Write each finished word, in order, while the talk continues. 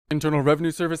Internal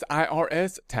Revenue Service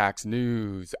IRS tax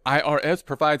news. IRS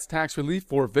provides tax relief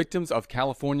for victims of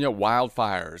California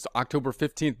wildfires. October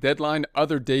 15th deadline,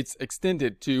 other dates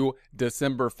extended to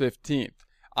December 15th.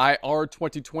 IR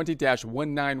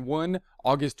 2020-191,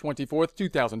 August 24th,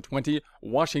 2020,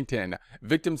 Washington.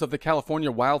 Victims of the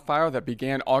California wildfire that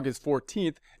began August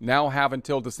 14th now have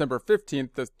until December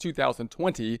 15th,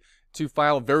 2020 to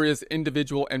file various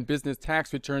individual and business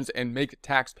tax returns and make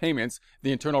tax payments,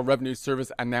 the Internal Revenue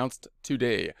Service announced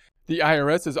today. The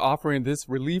IRS is offering this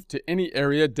relief to any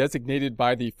area designated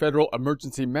by the Federal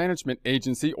Emergency Management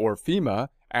Agency, or FEMA,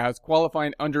 as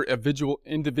qualifying under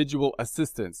individual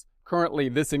assistance. Currently,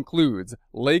 this includes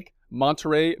Lake,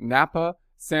 Monterey, Napa,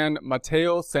 San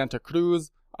Mateo, Santa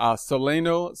Cruz,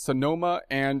 Solano, Sonoma,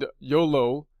 and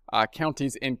Yolo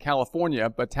counties in California,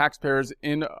 but taxpayers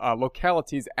in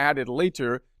localities added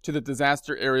later to the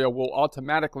disaster area will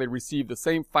automatically receive the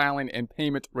same filing and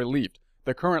payment relief.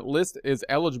 The current list is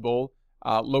eligible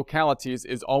localities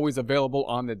is always available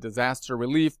on the disaster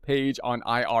relief page on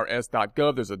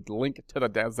irs.gov. There's a link to the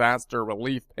disaster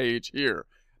relief page here.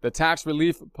 The tax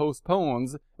relief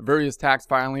postpones various tax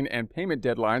filing and payment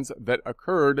deadlines that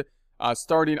occurred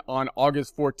starting on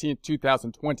August 14,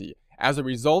 2020. As a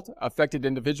result, affected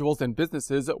individuals and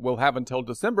businesses will have until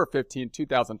December 15,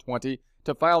 2020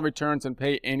 to file returns and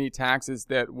pay any taxes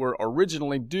that were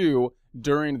originally due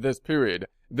during this period.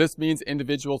 This means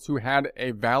individuals who had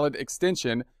a valid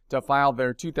extension to file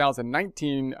their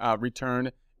 2019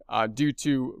 return due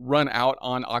to run out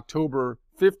on October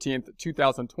 15,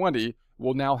 2020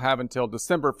 will now have until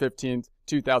December 15,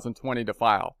 2020 to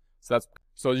file.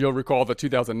 So you'll recall the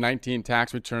 2019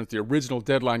 tax returns, the original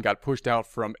deadline got pushed out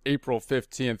from April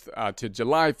 15th to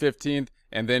July 15th.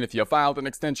 And then if you filed an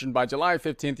extension by July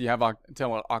 15th, you have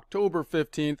until October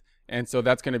 15th. And so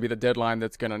that's going to be the deadline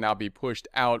that's going to now be pushed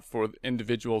out for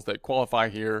individuals that qualify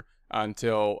here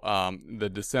until the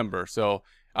December. So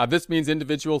this means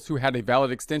individuals who had a valid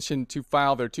extension to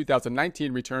file their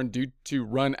 2019 return due to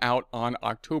run out on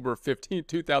October 15,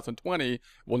 2020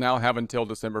 will now have until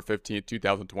December 15,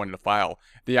 2020 to file.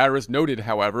 The IRS noted,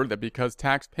 however, that because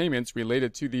tax payments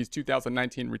related to these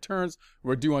 2019 returns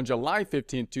were due on July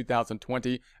 15,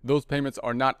 2020, those payments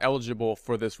are not eligible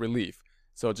for this relief.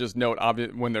 So just note,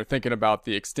 when they're thinking about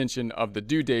the extension of the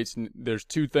due dates, there's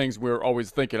two things we're always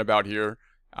thinking about here.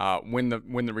 When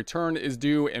the return is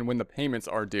due and when the payments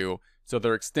are due. So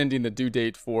they're extending the due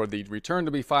date for the return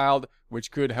to be filed,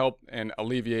 which could help and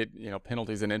alleviate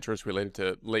penalties and interest related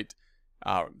to late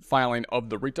filing of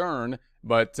the return.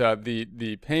 But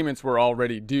the payments were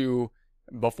already due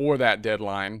before that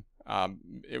deadline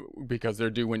because they're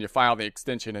due when you file the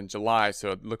extension in July.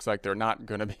 So it looks like they're not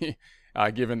going to be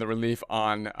given the relief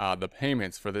on the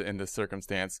payments in this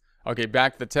circumstance. Okay,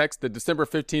 back to the text. The December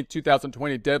 15th,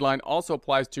 2020 deadline also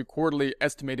applies to quarterly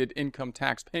estimated income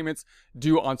tax payments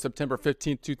due on September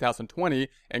 15th, 2020,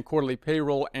 and quarterly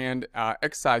payroll and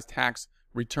excise tax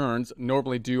returns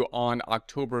normally due on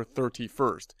October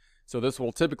 31st. So this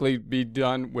will typically be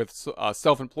done with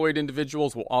self-employed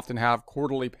individuals will often have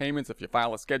quarterly payments if you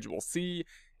file a Schedule C,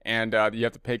 and you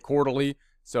have to pay quarterly.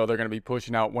 So they're going to be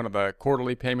pushing out one of the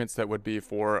quarterly payments that would be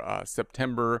for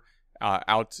September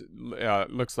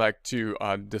looks like to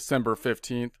December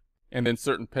 15th. And then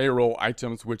certain payroll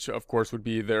items, which of course would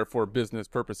be there for business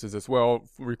purposes as well,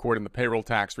 recording the payroll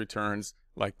tax returns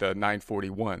like the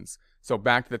 941s. So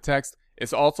back to the text.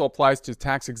 It also applies to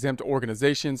tax-exempt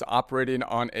organizations operating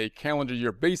on a calendar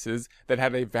year basis that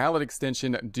have a valid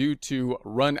extension due to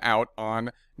run out on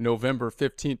November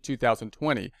 15,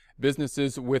 2020.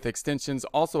 Businesses with extensions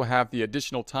also have the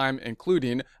additional time,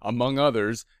 including, among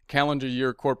others, calendar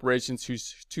year corporations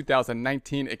whose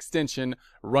 2019 extension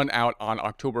run out on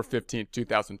October 15,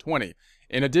 2020.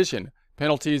 In addition,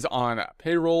 penalties on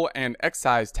payroll and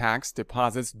excise tax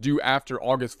deposits due after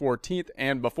August 14th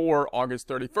and before August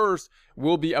 31st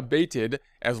will be abated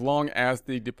as long as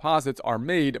the deposits are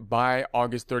made by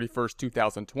August 31st,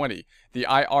 2020. The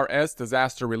IRS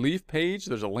Disaster Relief page,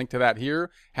 there's a link to that here,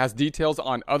 has details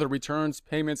on other returns,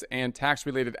 payments, and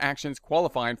tax-related actions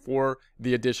qualifying for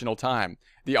the additional time.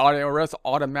 The IRS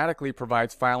automatically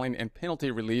provides filing and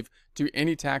penalty relief to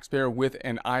any taxpayer with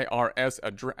an IRS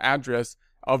address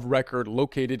of record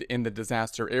located in the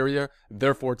disaster area.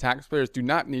 Therefore, taxpayers do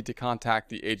not need to contact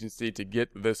the agency to get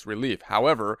this relief.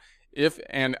 However, if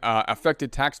an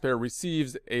affected taxpayer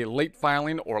receives a late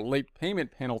filing or late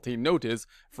payment penalty notice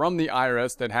from the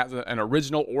IRS that has an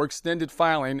original or extended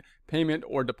filing, payment,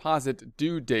 or deposit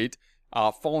due date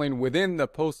falling within the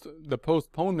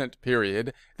postponement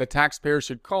period, the taxpayer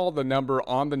should call the number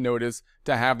on the notice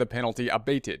to have the penalty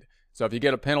abated. So if you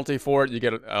get a penalty for it, you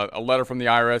get a letter from the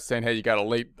IRS saying, hey, you got a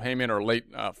late payment or late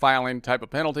filing type of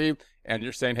penalty, and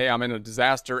you're saying, hey, I'm in a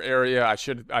disaster area. I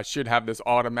should have this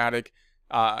automatic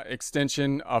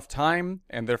extension of time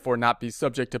and therefore not be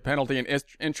subject to penalty and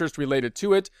interest related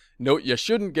to it. Note, you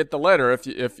shouldn't get the letter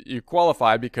if you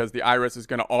qualify, because the IRS is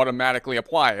going to automatically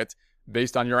apply it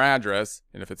based on your address.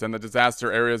 And if it's in the disaster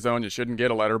area zone, you shouldn't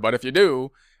get a letter. But if you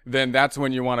do, then that's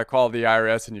when you want to call the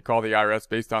IRS, and you call the IRS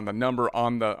based on the number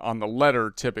on the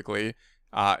letter typically.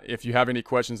 If you have any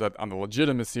questions on the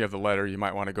legitimacy of the letter, you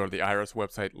might want to go to the IRS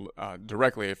website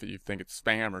directly if you think it's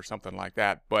spam or something like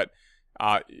that. But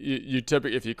you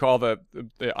typically, if you call the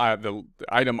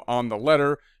item on the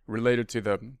letter related to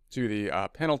the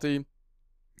penalty,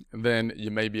 then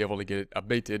you may be able to get it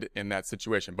abated in that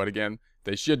situation. But again,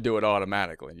 they should do it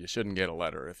automatically. You shouldn't get a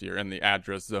letter if you're in the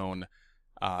address zone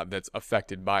that's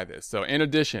affected by this. So in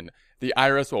addition, the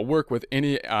IRS will work with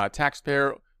any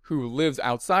taxpayer who lives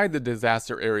outside the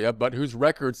disaster area but whose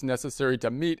records necessary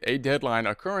to meet a deadline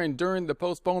occurring during the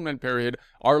postponement period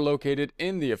are located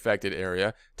in the affected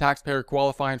area. Taxpayer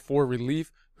qualifying for relief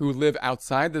who live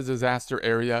outside the disaster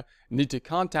area need to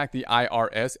contact the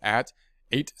IRS at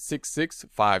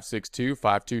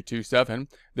 866-562-5227.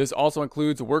 This also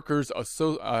includes workers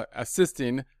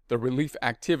assisting the relief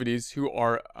activities who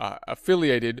are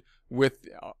affiliated with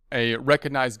a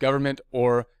recognized government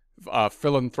or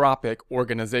philanthropic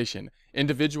organization.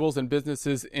 Individuals and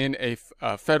businesses in a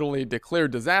federally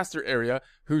declared disaster area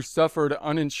who suffered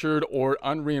uninsured or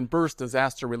unreimbursed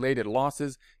disaster-related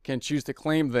losses can choose to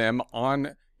claim them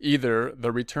on either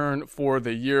the return for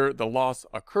the year the loss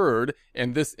occurred,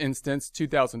 in this instance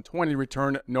 2020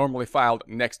 return normally filed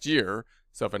next year.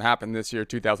 So if it happened this year,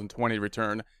 2020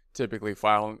 return typically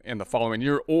filed in the following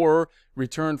year, or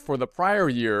return for the prior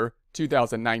year,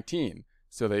 2019.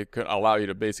 So they could allow you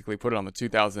to basically put it on the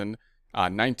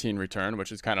 2019 return,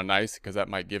 which is kind of nice because that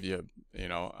might give you,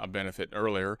 a benefit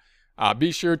earlier.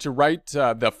 Be sure to write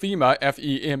the FEMA,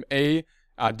 F-E-M-A,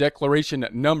 declaration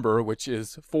number, which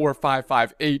is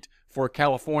 4558 for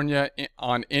California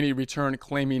on any return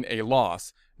claiming a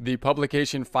loss. The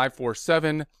publication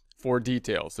 547 for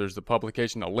details. There's the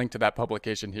publication, a link to that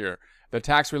publication here. The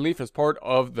tax relief is part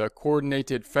of the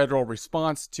coordinated federal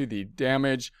response to the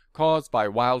damage caused by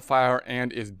wildfire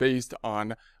and is based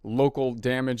on local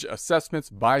damage assessments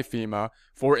by FEMA.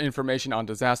 For information on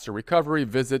disaster recovery,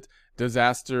 visit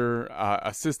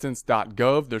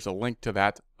disasterassistance.gov. There's a link to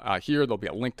that here. There'll be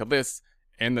a link to this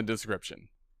in the description.